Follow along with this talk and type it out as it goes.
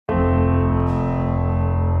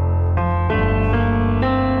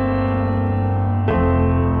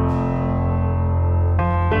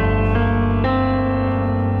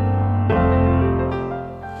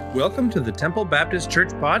Welcome to the Temple Baptist Church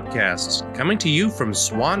podcast, coming to you from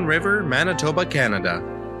Swan River, Manitoba, Canada.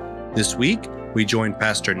 This week, we join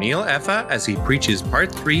Pastor Neil Effa as he preaches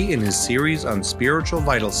part 3 in his series on spiritual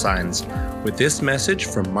vital signs, with this message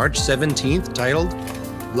from March 17th titled,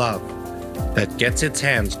 Love That Gets Its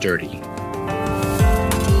Hands Dirty.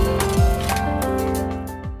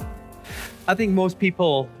 I think most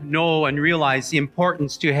people know and realize the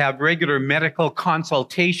importance to have regular medical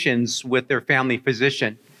consultations with their family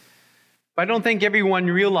physician. But I don't think everyone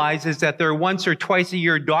realizes that their once or twice a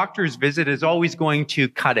year doctor's visit is always going to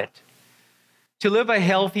cut it. To live a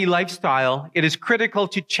healthy lifestyle, it is critical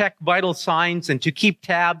to check vital signs and to keep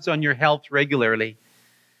tabs on your health regularly.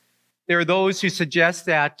 There are those who suggest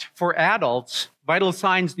that for adults, vital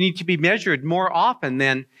signs need to be measured more often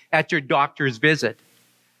than at your doctor's visit.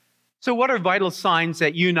 So what are vital signs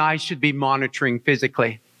that you and I should be monitoring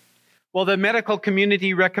physically? Well, the medical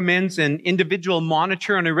community recommends an individual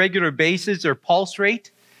monitor on a regular basis their pulse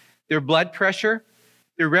rate, their blood pressure,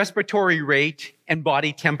 their respiratory rate, and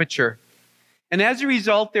body temperature. And as a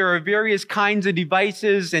result, there are various kinds of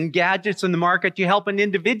devices and gadgets on the market to help an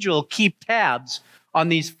individual keep tabs on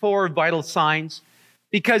these 4 vital signs,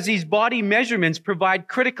 because these body measurements provide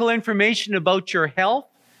critical information about your health,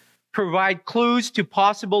 provide clues to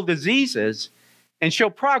possible diseases, and show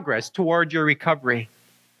progress toward your recovery.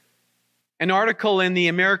 An article in the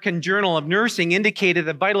American Journal of Nursing indicated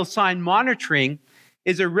that vital sign monitoring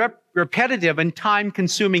is a repetitive and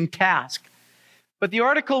time-consuming task. But the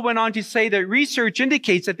article went on to say that research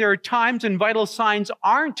indicates that there are times when vital signs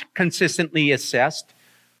aren't consistently assessed,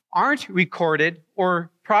 aren't recorded, or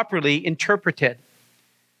properly interpreted.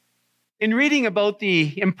 In reading about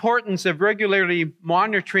the importance of regularly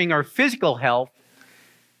monitoring our physical health,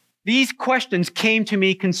 these questions came to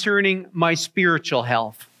me concerning my spiritual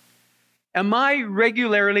health. Am I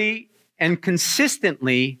regularly and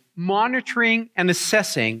consistently monitoring and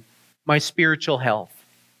assessing my spiritual health?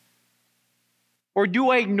 Or do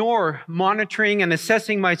I ignore monitoring and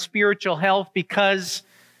assessing my spiritual health because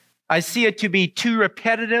I see it to be too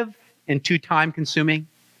repetitive and too time-consuming?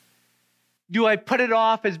 Do I put it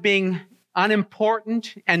off as being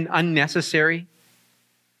unimportant and unnecessary?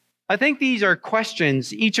 I think these are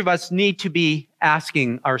questions each of us need to be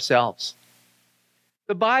asking ourselves.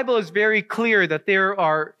 The Bible is very clear that there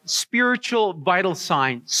are spiritual vital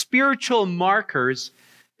signs, spiritual markers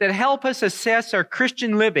that help us assess our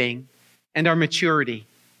Christian living and our maturity.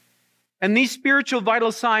 And these spiritual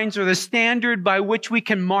vital signs are the standard by which we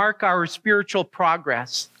can mark our spiritual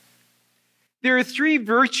progress. There are 3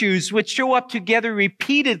 virtues which show up together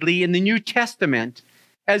repeatedly in the New Testament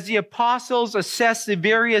as the apostles assess the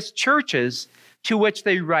various churches to which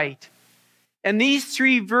they write. And these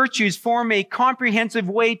 3 virtues form a comprehensive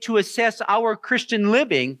way to assess our Christian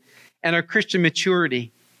living and our Christian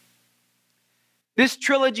maturity. This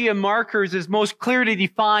trilogy of markers is most clearly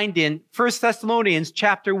defined in 1 Thessalonians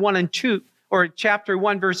chapter 1 and 2, or chapter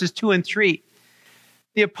 1 verses 2 and 3.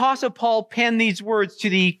 The Apostle Paul penned these words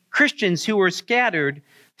to the Christians who were scattered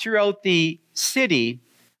throughout the city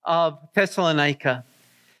of Thessalonica.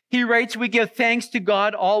 He writes, "We give thanks to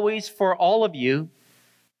God always for all of you,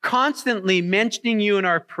 constantly mentioning you in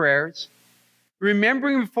our prayers,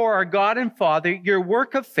 remembering before our God and Father your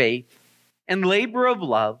work of faith and labor of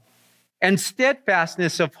love and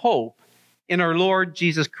steadfastness of hope in our Lord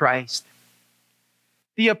Jesus Christ."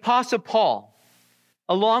 The Apostle Paul,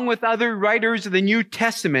 along with other writers of the New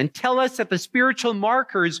Testament, tell us that the spiritual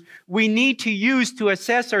markers we need to use to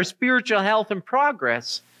assess our spiritual health and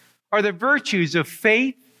progress are the virtues of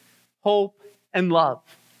faith, hope, and love.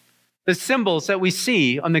 The symbols that we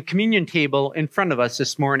see on the communion table in front of us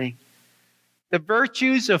this morning. The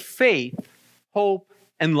virtues of faith, hope,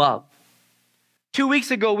 and love. 2 weeks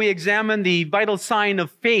ago, we examined the vital sign of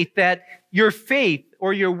faith, that your faith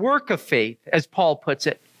or your work of faith, as Paul puts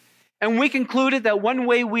it. And we concluded that one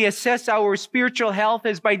way we assess our spiritual health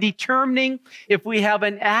is by determining if we have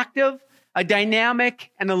an active, a dynamic,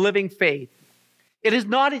 and a living faith. It is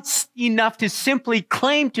not enough to simply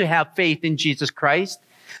claim to have faith in Jesus Christ.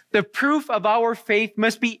 The proof of our faith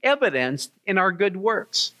must be evidenced in our good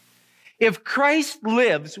works. If Christ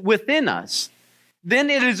lives within us, then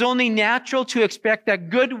it is only natural to expect that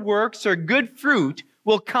good works or good fruit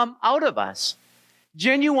will come out of us.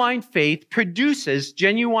 Genuine faith produces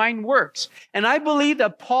genuine works. And I believe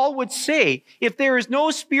that Paul would say, if there is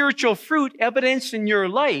no spiritual fruit evidenced in your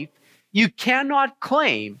life, you cannot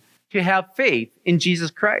claim to have faith in Jesus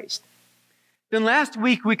Christ. Then last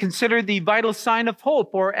week, we considered the vital sign of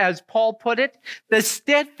hope, or as Paul put it, the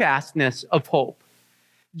steadfastness of hope.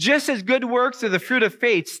 Just as good works are the fruit of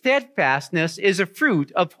faith, steadfastness is a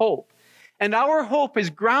fruit of hope. And our hope is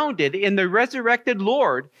grounded in the resurrected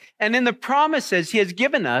Lord and in the promises he has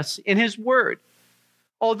given us in his word.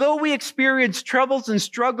 Although we experience troubles and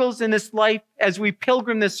struggles in this life as we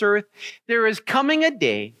pilgrim this earth, there is coming a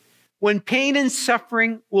day when pain and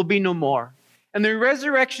suffering will be no more. And the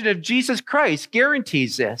resurrection of Jesus Christ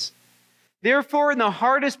guarantees this. Therefore, in the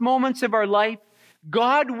hardest moments of our life,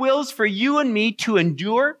 God wills for you and me to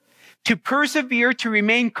endure, to persevere, to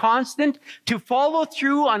remain constant, to follow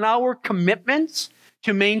through on our commitments,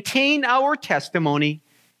 to maintain our testimony,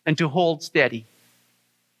 and to hold steady.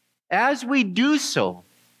 As we do so,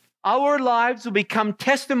 our lives will become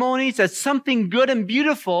testimonies that something good and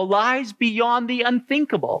beautiful lies beyond the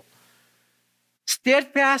unthinkable.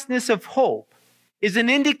 Steadfastness of hope is an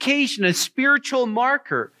indication, a spiritual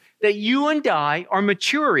marker that you and I are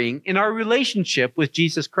maturing in our relationship with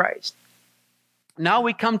Jesus Christ. Now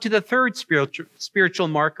we come to the third spiritual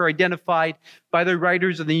marker identified by the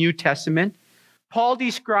writers of the New Testament. Paul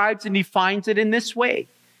describes and defines it in this way.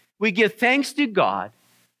 We give thanks to God,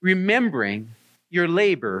 remembering your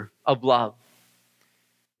labor of love.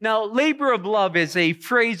 Now, labor of love is a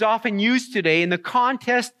phrase often used today in the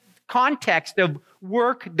context of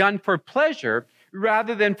work done for pleasure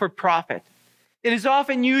rather than for profit. It is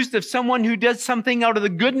often used of someone who does something out of the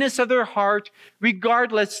goodness of their heart,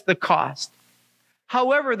 regardless the cost.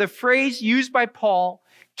 However, the phrase used by Paul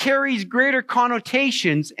carries greater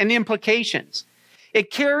connotations and implications.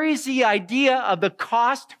 It carries the idea of the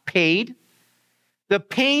cost paid, the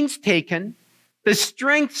pains taken, the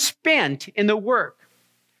strength spent in the work.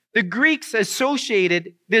 The Greeks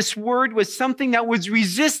associated this word with something that was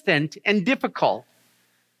resistant and difficult.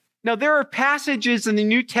 Now, there are passages in the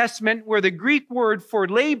New Testament where the Greek word for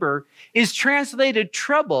labor is translated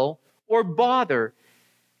trouble or bother.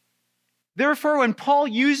 Therefore, when Paul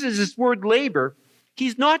uses this word labor,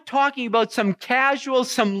 he's not talking about some casual,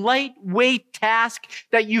 some lightweight task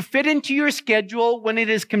that you fit into your schedule when it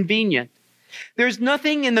is convenient. There's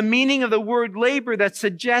nothing in the meaning of the word labor that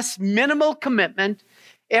suggests minimal commitment,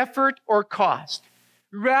 effort, or cost.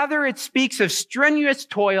 Rather, it speaks of strenuous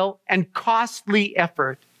toil and costly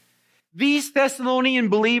effort. These Thessalonian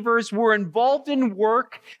believers were involved in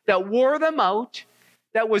work that wore them out,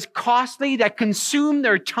 that was costly, that consumed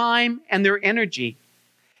their time and their energy.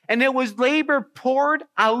 And it was labor poured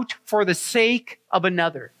out for the sake of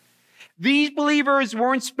another. These believers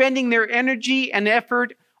weren't spending their energy and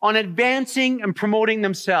effort on advancing and promoting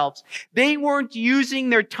themselves. They weren't using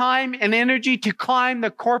their time and energy to climb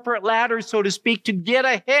the corporate ladder, so to speak, to get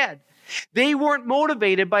ahead. They weren't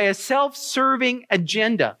motivated by a self-serving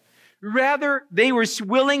agenda. Rather, they were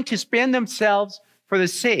willing to spend themselves for the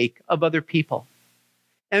sake of other people.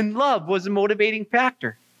 And love was a motivating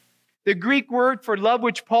factor. The Greek word for love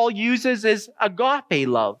which Paul uses is agape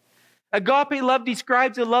love. Agape love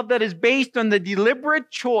describes a love that is based on the deliberate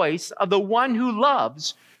choice of the one who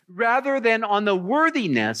loves rather than on the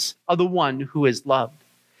worthiness of the one who is loved.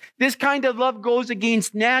 This kind of love goes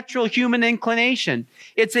against natural human inclination.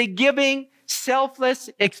 It's a giving, selfless,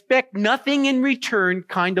 expect nothing in return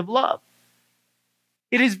kind of love.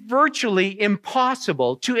 It is virtually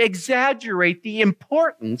impossible to exaggerate the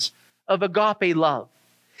importance of agape love.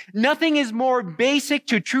 Nothing is more basic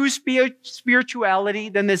to true spirituality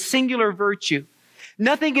than the singular virtue.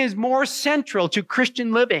 Nothing is more central to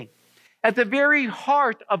Christian living. At the very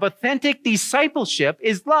heart of authentic discipleship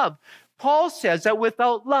is love. Paul says that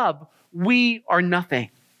without love, we are nothing.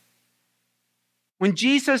 When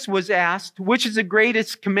Jesus was asked, which is the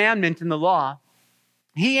greatest commandment in the law,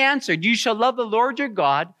 he answered, you shall love the Lord your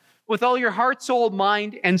God with all your heart, soul,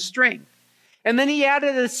 mind, and strength. And then he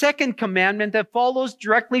added a second commandment that follows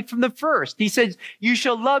directly from the first. He says, you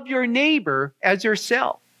shall love your neighbor as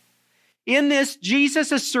yourself. In this,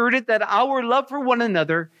 Jesus asserted that our love for one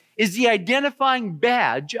another is the identifying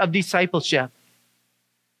badge of discipleship.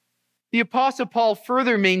 The Apostle Paul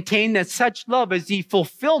further maintained that such love is the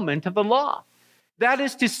fulfillment of the law. That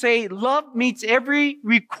is to say, love meets every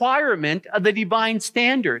requirement of the divine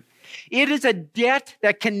standard. It is a debt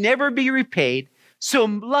that can never be repaid, so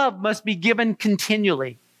love must be given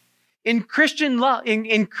continually. In Christian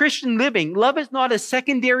living, love is not a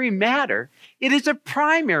secondary matter. It is a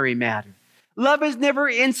primary matter. Love is never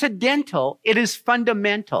incidental. It is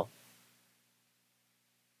fundamental.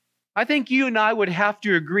 I think you and I would have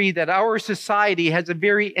to agree that our society has a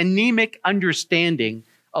very anemic understanding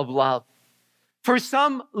of love. For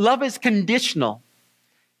some, love is conditional.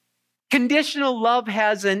 Conditional love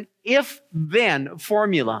has an if-then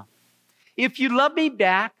formula. If you love me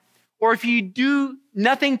back, or if you do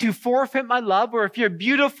nothing to forfeit my love, or if you're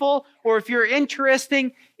beautiful, or if you're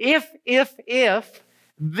interesting, if,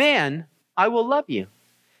 then I will love you.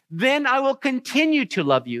 then I will continue to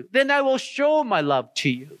love you. Then I will show my love to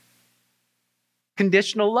you.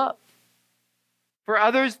 Conditional love. For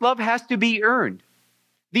others, love has to be earned.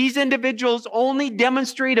 These individuals only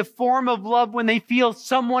demonstrate a form of love when they feel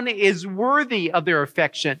someone is worthy of their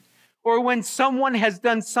affection, or when someone has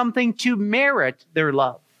done something to merit their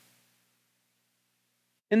love.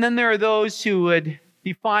 And then there are those who would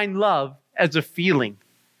define love as a feeling.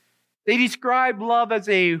 They describe love as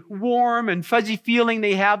a warm and fuzzy feeling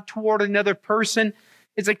they have toward another person.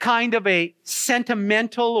 It's a kind of a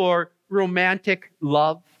sentimental or romantic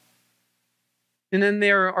love. And then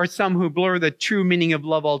there are some who blur the true meaning of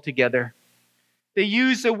love altogether. They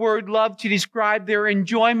use the word love to describe their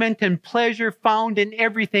enjoyment and pleasure found in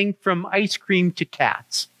everything from ice cream to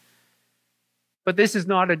cats. But this is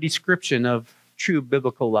not a description of true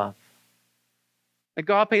biblical love.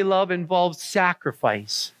 Agape love involves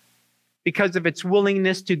sacrifice because of its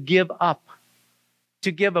willingness to give up,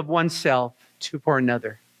 to give of oneself for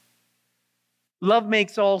another. Love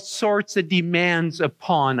makes all sorts of demands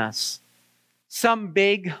upon us. Some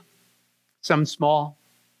big, some small.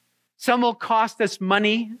 Some will cost us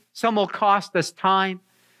money. Some will cost us time.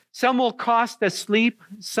 Some will cost us sleep.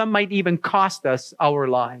 Some might even cost us our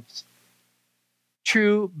lives.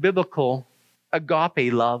 True biblical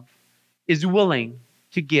agape love is willing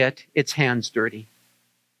to get its hands dirty.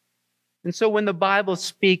 And so when the Bible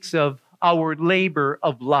speaks of our labor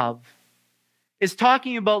of love, it's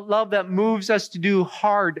talking about love that moves us to do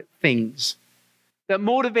hard things, that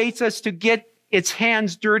motivates us to get its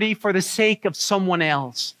hands dirty for the sake of someone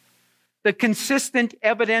else. The consistent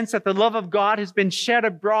evidence that the love of God has been shed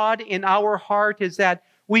abroad in our heart is that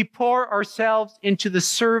we pour ourselves into the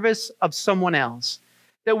service of someone else,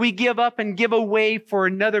 that we give up and give away for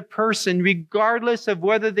another person, regardless of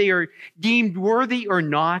whether they are deemed worthy or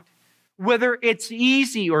not, whether it's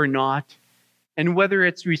easy or not, and whether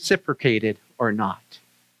it's reciprocated or not.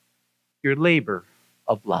 Your labor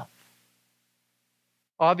of love.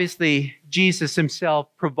 Obviously, Jesus himself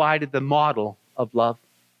provided the model of love.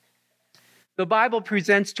 The Bible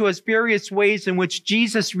presents to us various ways in which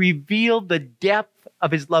Jesus revealed the depth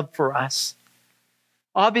of his love for us.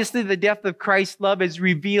 Obviously, the depth of Christ's love is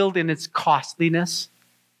revealed in its costliness.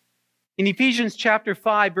 In Ephesians chapter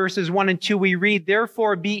 5, verses 1 and 2, we read,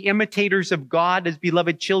 "Therefore be imitators of God as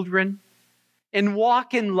beloved children, and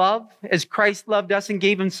walk in love as Christ loved us and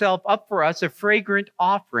gave himself up for us, a fragrant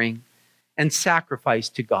offering and sacrifice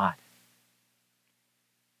to God."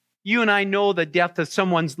 You and I know the depth of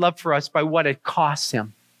someone's love for us by what it costs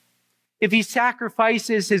him. If he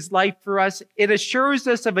sacrifices his life for us, it assures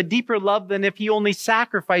us of a deeper love than if he only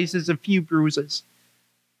sacrifices a few bruises.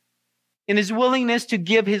 In his willingness to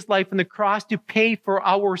give his life on the cross to pay for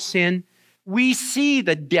our sin, we see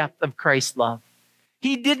the depth of Christ's love.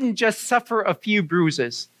 He didn't just suffer a few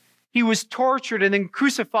bruises. He was tortured and then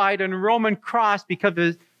crucified on a Roman cross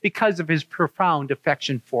because of his profound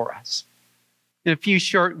affection for us. In a few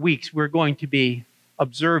short weeks, we're going to be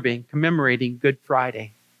commemorating Good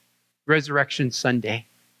Friday, Resurrection Sunday.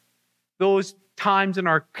 Those times in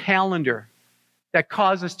our calendar that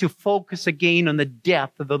cause us to focus again on the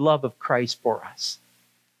depth of the love of Christ for us.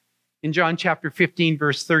 In John chapter 15,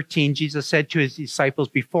 verse 13, Jesus said to his disciples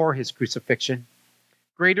before his crucifixion,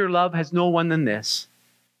 "Greater love has no one than this,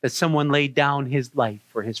 that someone laid down his life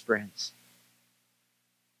for his friends."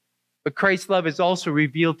 But Christ's love is also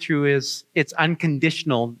revealed through its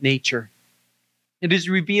unconditional nature. It is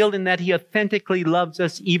revealed in that he authentically loves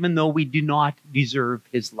us even though we do not deserve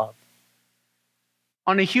his love.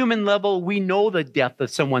 On a human level, we know the depth of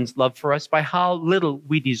someone's love for us by how little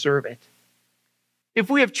we deserve it. If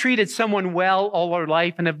we have treated someone well all our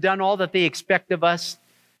life and have done all that they expect of us,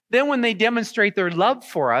 then when they demonstrate their love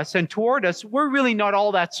for us and toward us, we're really not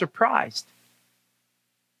all that surprised.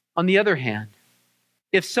 On the other hand,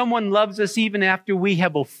 if someone loves us even after we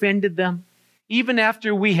have offended them, even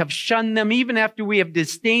after we have shunned them, even after we have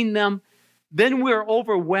disdained them, then we are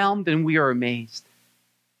overwhelmed and we are amazed.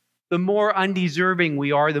 The more undeserving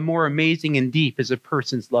we are, the more amazing and deep is a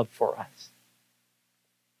person's love for us.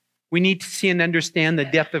 We need to see and understand the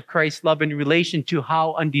depth of Christ's love in relation to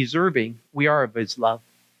how undeserving we are of his love.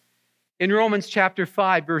 In Romans chapter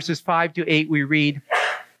 5, verses 5 to 8, we read,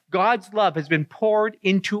 "God's love has been poured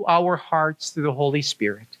into our hearts through the Holy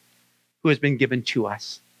Spirit, who has been given to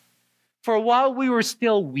us. For while we were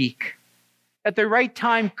still weak, at the right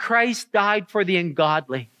time Christ died for the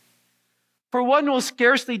ungodly. For one will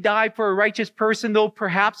scarcely die for a righteous person, though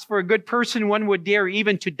perhaps for a good person one would dare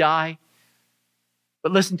even to die."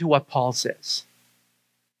 But listen to what Paul says.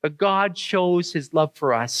 "But God shows his love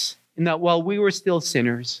for us in that while we were still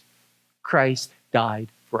sinners, Christ died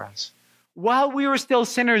for us." While we were still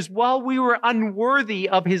sinners, while we were unworthy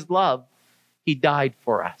of his love, he died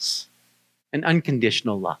for us. An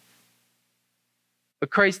unconditional love. But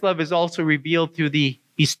Christ's love is also revealed through the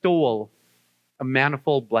bestowal of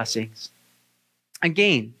manifold blessings.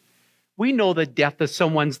 Again, we know the depth of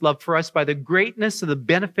someone's love for us by the greatness of the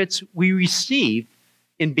benefits we receive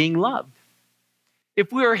in being loved.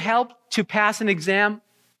 If we are helped to pass an exam,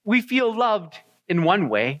 we feel loved in one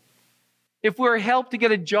way. If we're helped to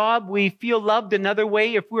get a job, we feel loved another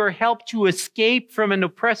way. If we're helped to escape from an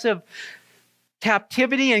oppressive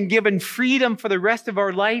captivity and given freedom for the rest of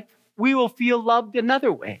our life, we will feel loved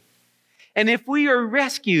another way. And if we are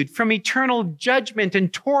rescued from eternal judgment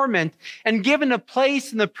and torment and given a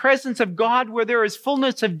place in the presence of God where there is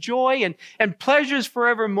fullness of joy and pleasures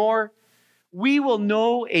forevermore, we will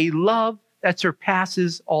know a love that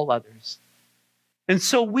surpasses all others. And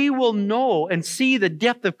so we will know and see the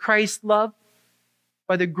depth of Christ's love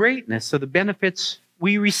by the greatness of the benefits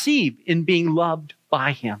we receive in being loved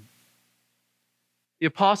by him. The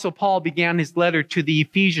Apostle Paul began his letter to the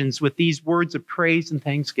Ephesians with these words of praise and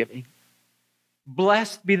thanksgiving.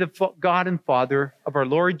 Blessed be the God and Father of our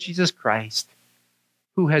Lord Jesus Christ,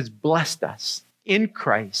 who has blessed us in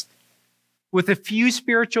Christ with a few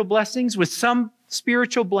spiritual blessings, with some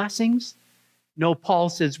spiritual blessings. No, Paul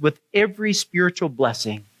says, with every spiritual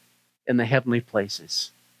blessing in the heavenly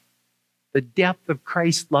places. The depth of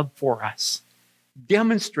Christ's love for us,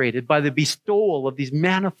 demonstrated by the bestowal of these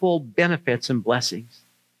manifold benefits and blessings.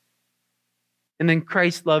 And then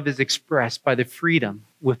Christ's love is expressed by the freedom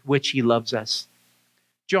with which he loves us.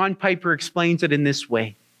 John Piper explains it in this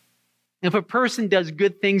way. If a person does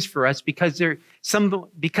good things for us because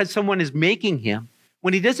someone is making him,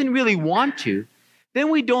 when he doesn't really want to, then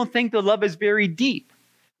we don't think the love is very deep.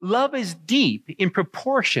 Love is deep in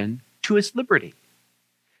proportion to its liberty.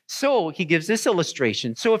 So he gives this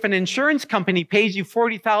illustration. So if an insurance company pays you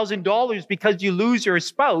 $40,000 because you lose your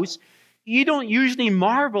spouse, you don't usually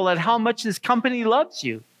marvel at how much this company loves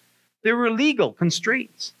you. There are legal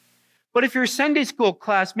constraints. But if your Sunday school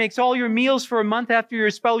class makes all your meals for a month after your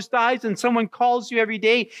spouse dies and someone calls you every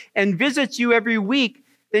day and visits you every week,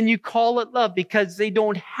 then you call it love because they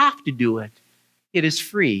don't have to do it. It is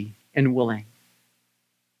free and willing.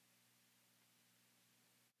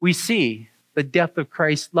 We see the depth of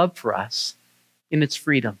Christ's love for us in its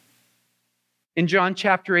freedom. In John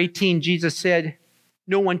chapter 18, Jesus said,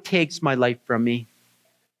 "No one takes my life from me.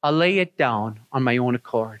 I lay it down on my own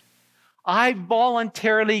accord. I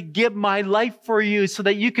voluntarily give my life for you so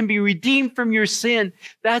that you can be redeemed from your sin."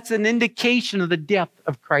 That's an indication of the depth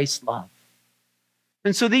of Christ's love.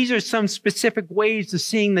 And so these are some specific ways of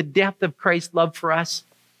seeing the depth of Christ's love for us.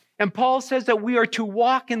 And Paul says that we are to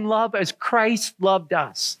walk in love as Christ loved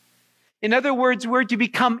us. In other words, we're to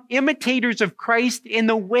become imitators of Christ in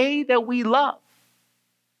the way that we love.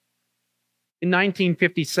 In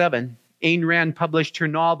 1957, Ayn Rand published her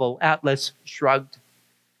novel, Atlas Shrugged.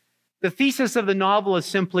 The thesis of the novel is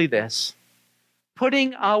simply this: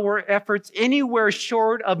 putting our efforts anywhere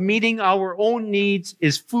short of meeting our own needs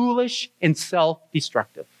is foolish and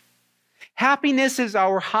self-destructive. Happiness is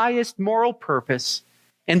our highest moral purpose,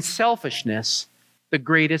 and selfishness the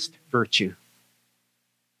greatest virtue.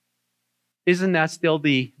 Isn't that still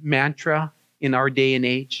the mantra in our day and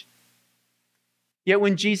age? Yet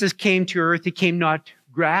when Jesus came to earth, he came not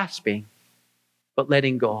grasping, but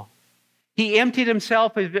letting go. He emptied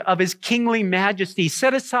himself of his kingly majesty,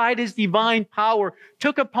 set aside his divine power,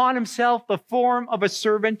 took upon himself the form of a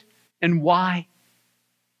servant. And why?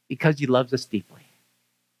 Because he loves us deeply.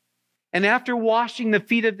 And after washing the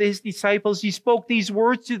feet of his disciples, he spoke these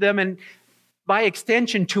words to them and by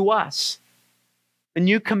extension to us. "A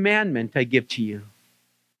new commandment I give to you,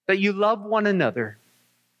 that you love one another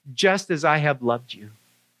just as I have loved you.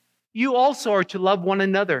 You also are to love one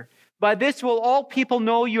another. By this will all people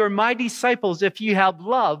know you are my disciples if you have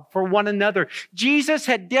love for one another." Jesus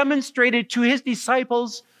had demonstrated to his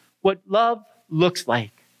disciples what love looks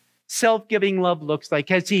like. Self-giving love looks like,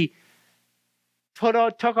 as he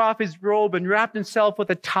took off his robe and wrapped himself with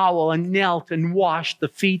a towel and knelt and washed the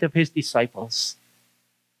feet of his disciples.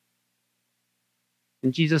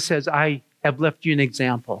 And Jesus says, "I have left you an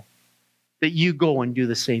example that you go and do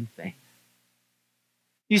the same thing."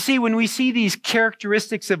 You see, when we see these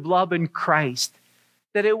characteristics of love in Christ,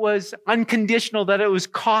 that it was unconditional, that it was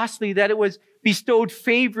costly, that it was bestowed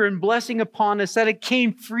favor and blessing upon us, that it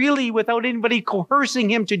came freely without anybody coercing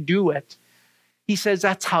him to do it, he says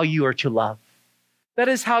that's how you are to love. That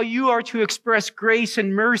is how you are to express grace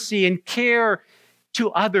and mercy and care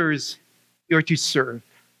to others you're to serve.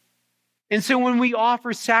 And so when we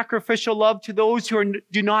offer sacrificial love to those who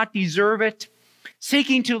do not deserve it,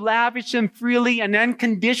 seeking to lavish them freely and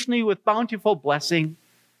unconditionally with bountiful blessing,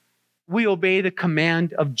 we obey the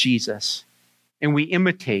command of Jesus and we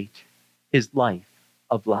imitate his life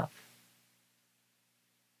of love.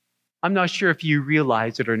 I'm not sure if you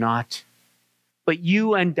realize it or not, but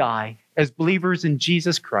you and I, as believers in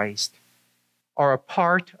Jesus Christ, are a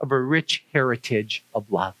part of a rich heritage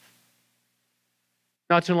of love.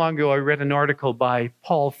 Not too long ago, I read an article by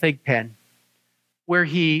Paul Thigpen where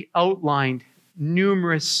he outlined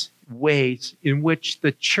numerous ways in which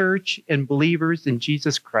the church and believers in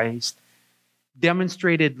Jesus Christ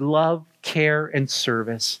demonstrated love, care, and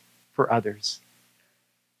service for others.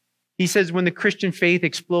 He says when the Christian faith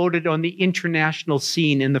exploded on the international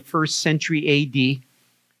scene in the 1st century AD,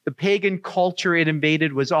 the pagan culture it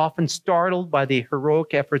invaded was often startled by the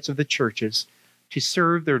heroic efforts of the churches to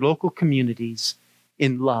serve their local communities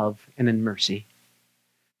in love and in mercy.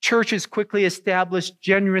 Churches quickly established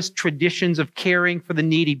generous traditions of caring for the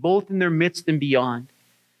needy, both in their midst and beyond.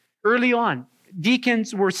 Early on,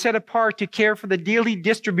 deacons were set apart to care for the daily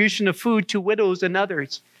distribution of food to widows and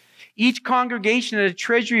others. Each congregation had a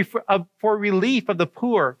treasury for relief of the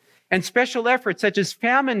poor, and special efforts such as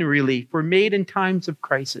famine relief were made in times of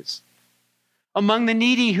crisis. Among the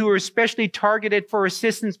needy who were especially targeted for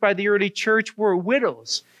assistance by the early church were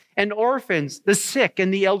widows and orphans, the sick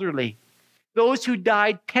and the elderly. Those who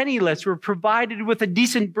died penniless were provided with a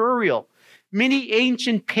decent burial. Many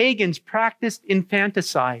ancient pagans practiced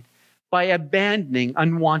infanticide by abandoning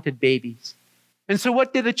unwanted babies. And so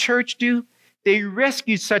what did the church do? They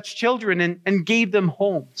rescued such children and gave them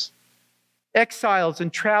homes. Exiles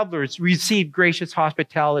and travelers received gracious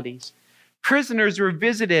hospitalities. Prisoners were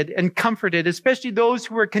visited and comforted, especially those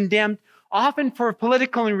who were condemned, often for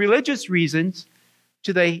political and religious reasons,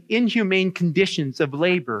 to the inhumane conditions of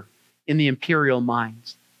labor in the imperial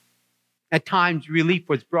mines. At times, relief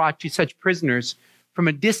was brought to such prisoners from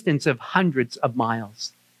a distance of hundreds of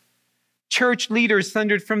miles. Church leaders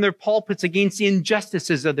thundered from their pulpits against the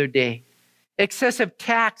injustices of their day, excessive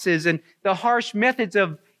taxes and the harsh methods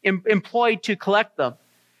employed to collect them,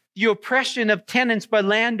 the oppression of tenants by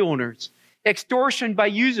landowners, extortion by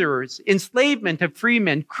usurers, enslavement of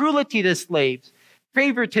freemen, cruelty to slaves,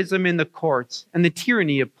 favoritism in the courts, and the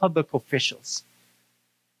tyranny of public officials.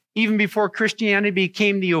 Even before Christianity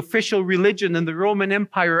became the official religion in the Roman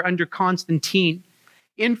Empire under Constantine,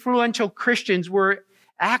 influential Christians were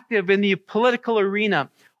active in the political arena,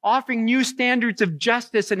 offering new standards of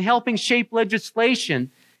justice and helping shape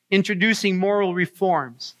legislation, introducing moral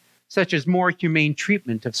reforms, such as more humane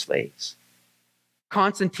treatment of slaves.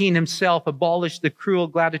 Constantine himself abolished the cruel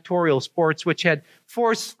gladiatorial sports which had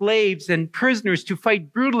forced slaves and prisoners to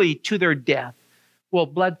fight brutally to their death, while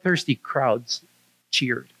bloodthirsty crowds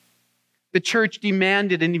cheered. The church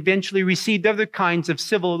demanded and eventually received other kinds of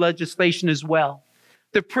civil legislation as well.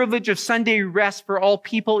 The privilege of Sunday rest for all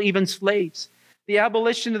people, even slaves. The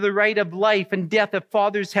abolition of the right of life and death that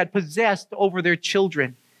fathers had possessed over their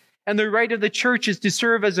children. And the right of the churches to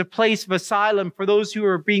serve as a place of asylum for those who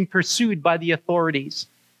are being pursued by the authorities.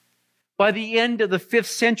 By the end of the 5th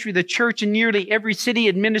century, the church in nearly every city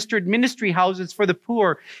administered ministry houses for the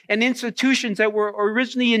poor and institutions that were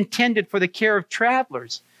originally intended for the care of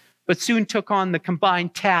travelers, but soon took on the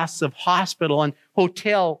combined tasks of hospital and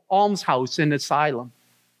hotel, almshouse, and asylum.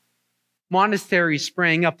 Monasteries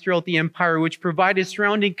sprang up throughout the empire, which provided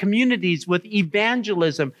surrounding communities with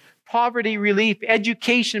evangelism, poverty relief,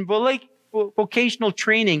 education, vocational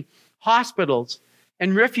training, hospitals,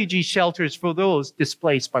 and refugee shelters for those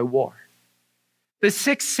displaced by war. The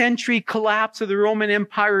 6th century collapse of the Roman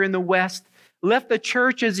Empire in the West left the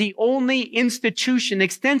church as the only institution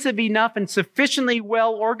extensive enough and sufficiently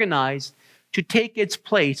well organized to take its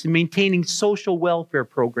place in maintaining social welfare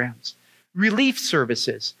programs, relief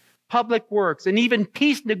services, public works, and even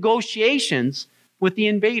peace negotiations with the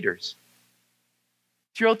invaders.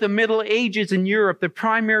 Throughout the Middle Ages in Europe, the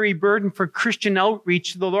primary burden for Christian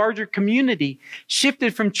outreach to the larger community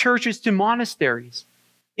shifted from churches to monasteries.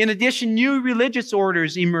 In addition, new religious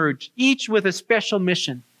orders emerged, each with a special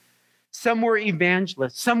mission. Some were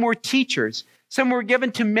evangelists, some were teachers, some were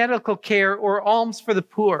given to medical care or alms for the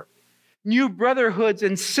poor. New brotherhoods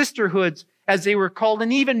and sisterhoods, as they were called,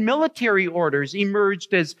 and even military orders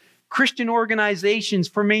emerged as Christian organizations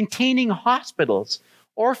for maintaining hospitals,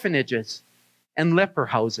 orphanages, and leper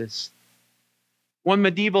houses. One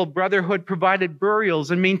medieval brotherhood provided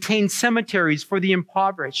burials and maintained cemeteries for the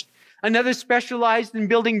impoverished. Another specialized in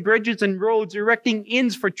building bridges and roads, erecting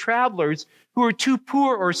inns for travelers who were too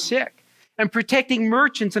poor or sick, and protecting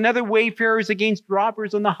merchants and other wayfarers against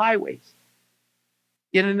robbers on the highways.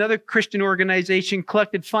 Yet another Christian organization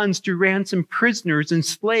collected funds to ransom prisoners and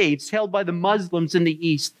slaves held by the Muslims in the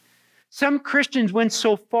East. Some Christians went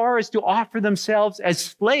so far as to offer themselves as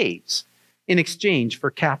slaves in exchange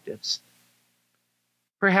for captives.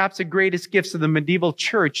 Perhaps the greatest gifts of the medieval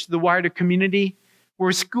church to the wider community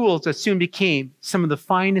were schools that soon became some of the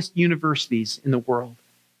finest universities in the world.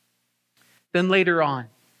 Then later on,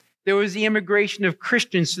 there was the immigration of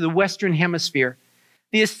Christians to the Western Hemisphere.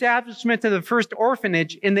 The establishment of the first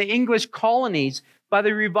orphanage in the English colonies by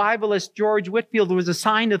the revivalist George Whitefield was a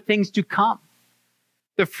sign of things to come.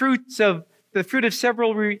 The fruit of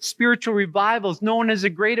several spiritual revivals known as the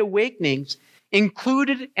Great Awakenings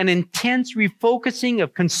included an intense refocusing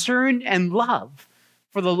of concern and love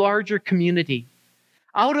for the larger community.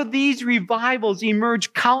 Out of these revivals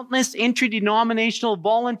emerged countless interdenominational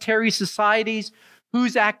voluntary societies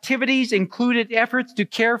whose activities included efforts to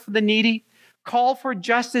care for the needy, call for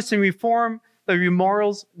justice and reform the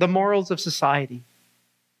morals of society.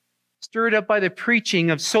 Stirred up by the preaching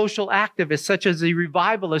of social activists such as the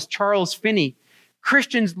revivalist Charles Finney,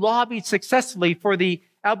 Christians lobbied successfully for the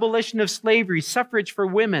abolition of slavery, suffrage for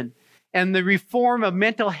women, and the reform of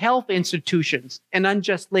mental health institutions and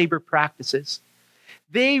unjust labor practices.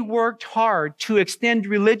 They worked hard to extend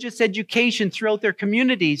religious education throughout their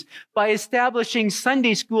communities by establishing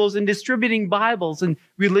Sunday schools and distributing Bibles and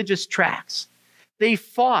religious tracts. They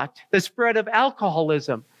fought the spread of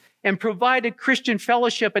alcoholism and provided Christian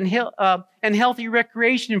fellowship and healthy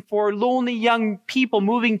recreation for lonely young people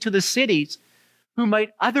moving to the cities who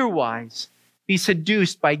might otherwise be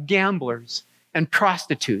seduced by gamblers and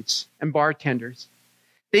prostitutes and bartenders.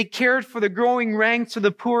 They cared for the growing ranks of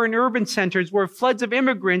the poor in urban centers where floods of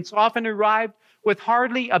immigrants often arrived with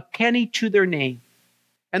hardly a penny to their name.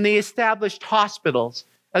 And they established hospitals,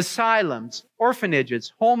 asylums,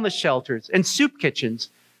 orphanages, homeless shelters, and soup kitchens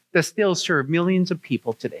that still serve millions of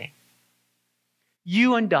people today.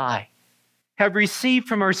 You and I have received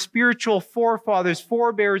from our spiritual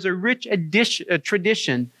forebears, a rich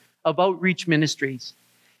tradition of outreach ministries.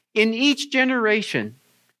 In each generation,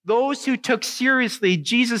 those who took seriously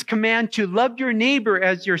Jesus' command to love your neighbor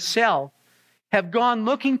as yourself have gone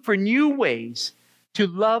looking for new ways to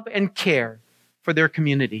love and care for their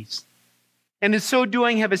communities. And in so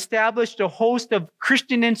doing have established a host of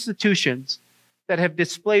Christian institutions that have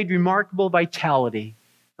displayed remarkable vitality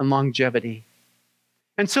and longevity.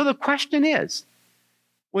 And so the question is,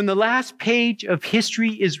 when the last page of history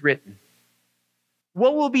is written,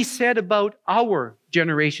 what will be said about our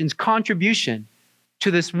generation's contribution to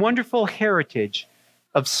this wonderful heritage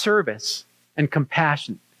of service and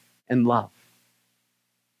compassion and love?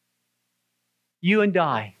 You and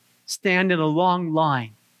I stand in a long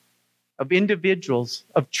line of individuals,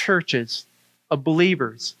 of churches, of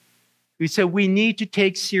believers who said we need to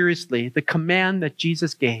take seriously the command that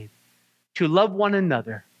Jesus gave to love one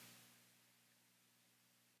another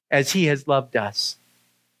as he has loved us.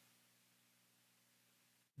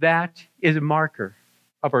 That is a marker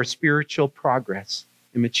of our spiritual progress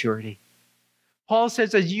and maturity. Paul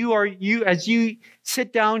says, as you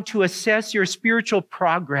sit down to assess your spiritual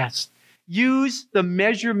progress, use the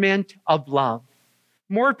measurement of love.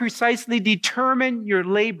 More precisely, determine your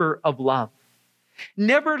labor of love.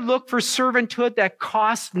 Never look for servanthood that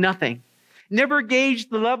costs nothing. Never gauge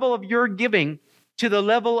the level of your giving to the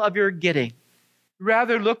level of your getting.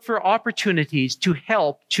 Rather, look for opportunities to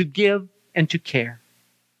help, to give, and to care.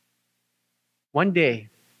 One day,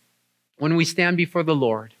 when we stand before the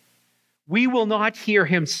Lord, we will not hear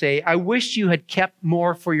him say, I wish you had kept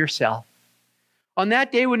more for yourself. On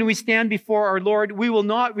that day, when we stand before our Lord, we will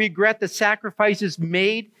not regret the sacrifices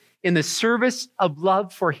made in the service of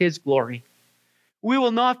love for his glory. We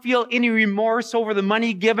will not feel any remorse over the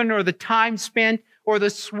money given or the time spent or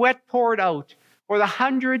the sweat poured out or the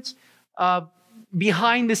hundreds of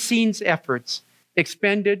behind-the-scenes efforts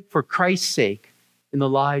expended for Christ's sake in the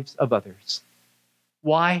lives of others.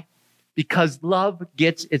 Why? Because love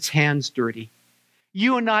gets its hands dirty.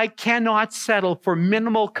 You and I cannot settle for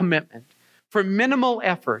minimal commitment, for minimal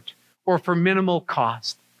effort, or for minimal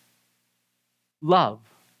cost. Love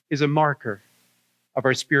is a marker of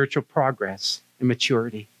our spiritual progress and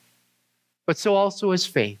maturity. But so also is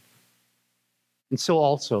faith, and so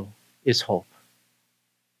also is hope.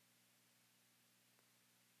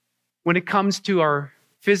 When it comes to our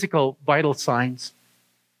physical vital signs,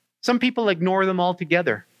 some people ignore them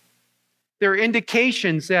altogether. There are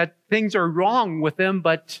indications that things are wrong with them,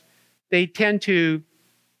 but they tend to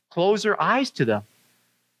close their eyes to them.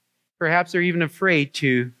 Perhaps they're even afraid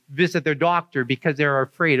to visit their doctor because they're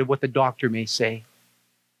afraid of what the doctor may say.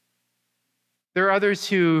 There are others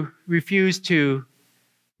who refuse to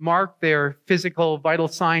mark their physical vital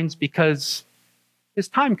signs because it's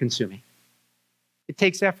time consuming. It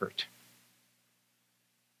takes effort.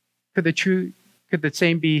 Could the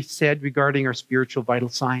same be said regarding our spiritual vital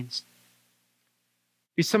signs?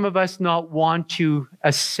 Do some of us not want to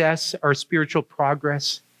assess our spiritual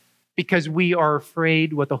progress because we are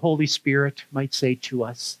afraid what the Holy Spirit might say to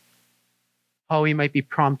us, how he might be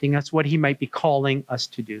prompting us, what he might be calling us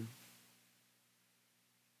to do?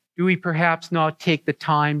 Do we perhaps not take the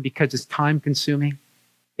time because it's time consuming?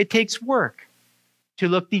 It takes work to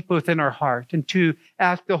look deep within our heart and to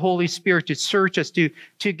ask the Holy Spirit to search us, to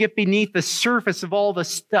get beneath the surface of all the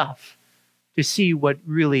stuff to see what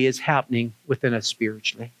really is happening within us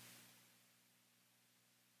spiritually.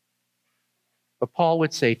 But Paul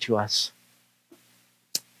would say to us,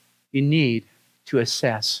 you need to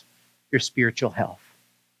assess your spiritual health.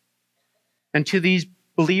 And to these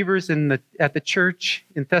believers at the church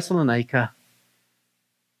in Thessalonica,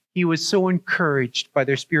 he was so encouraged by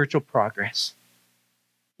their spiritual progress.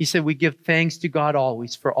 He said, we give thanks to God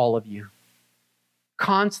always for all of you,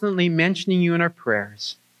 constantly mentioning you in our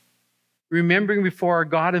prayers, remembering before our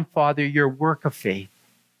God and Father your work of faith,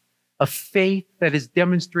 a faith that is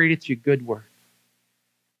demonstrated through good work.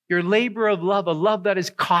 Your labor of love, a love that is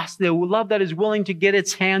costly, a love that is willing to get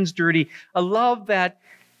its hands dirty, a love that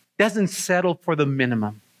doesn't settle for the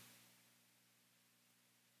minimum.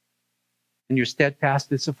 And your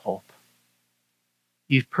steadfastness of hope.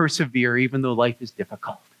 You persevere even though life is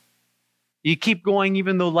difficult. You keep going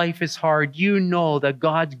even though life is hard. You know that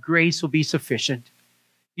God's grace will be sufficient.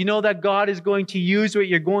 You know that God is going to use what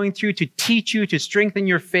you're going through to teach you, to strengthen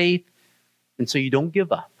your faith. And so you don't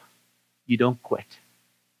give up. You don't quit.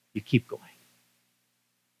 You keep going.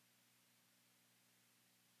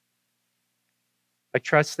 I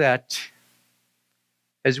trust that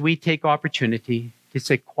as we take opportunity to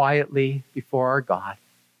sit quietly before our God,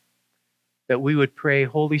 that we would pray,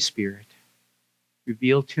 Holy Spirit,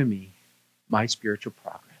 reveal to me my spiritual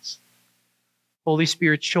progress. Holy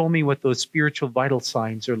Spirit, show me what those spiritual vital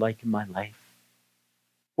signs are like in my life.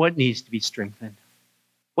 What needs to be strengthened?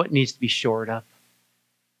 What needs to be shored up?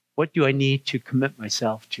 What do I need to commit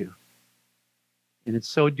myself to? And in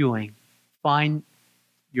so doing, find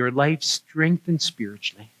your life strengthened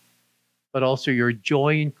spiritually, but also your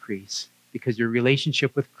joy increase because your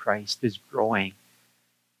relationship with Christ is growing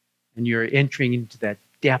and you're entering into that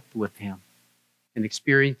depth with him and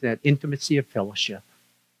experiencing that intimacy of fellowship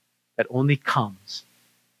that only comes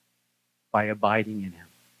by abiding in him.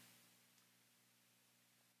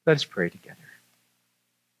 Let us pray together.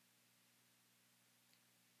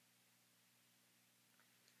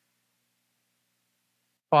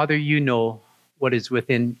 Father, you know what is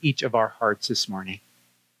within each of our hearts this morning.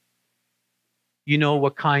 You know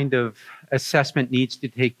what kind of assessment needs to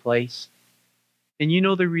take place. And you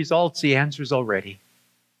know the results, the answers already.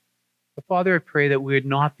 But Father, I pray that we would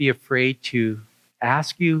not be afraid to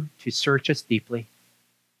ask you to search us deeply,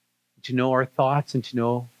 to know our thoughts and to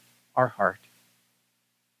know our heart.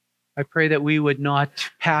 I pray that we would not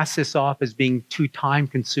pass this off as being too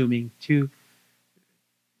time-consuming, too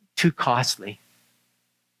costly.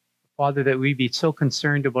 Father, that we be so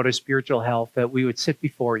concerned about our spiritual health that we would sit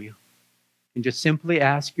before you and just simply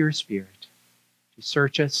ask your Spirit to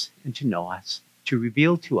search us and to know us, to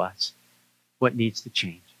reveal to us what needs to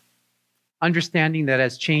change. Understanding that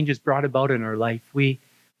as change is brought about in our life, we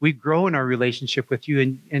grow in our relationship with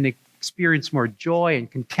you and experience more joy and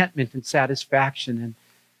contentment and satisfaction.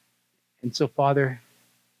 And so, Father,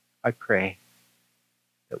 I pray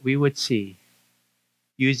that we would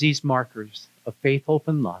use these markers of faith, hope,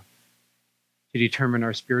 and love to determine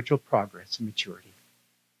our spiritual progress and maturity.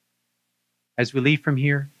 As we leave from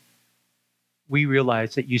here, we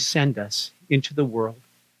realize that you send us into the world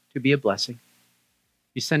to be a blessing.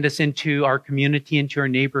 You send us into our community, into our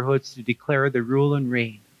neighborhoods to declare the rule and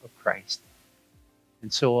reign of Christ.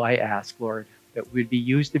 And so I ask, Lord, that we'd be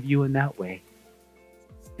used of you in that way.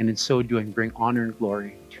 And in so doing, bring honor and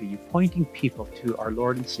glory to you, pointing people to our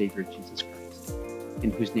Lord and Savior, Jesus Christ,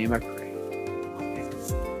 in whose name I pray.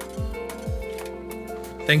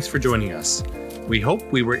 Thanks for joining us. We hope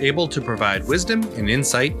we were able to provide wisdom and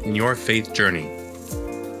insight in your faith journey.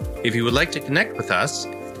 If you would like to connect with us,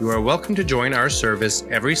 you are welcome to join our service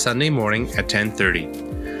every Sunday morning at 10:30.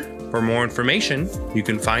 For more information, you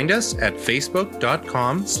can find us at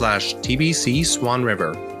facebook.com/TBC Swan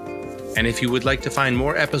River. And if you would like to find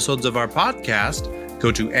more episodes of our podcast, go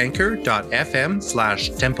to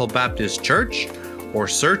anchor.fm/Temple Baptist Church or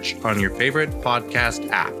search on your favorite podcast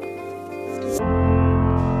app.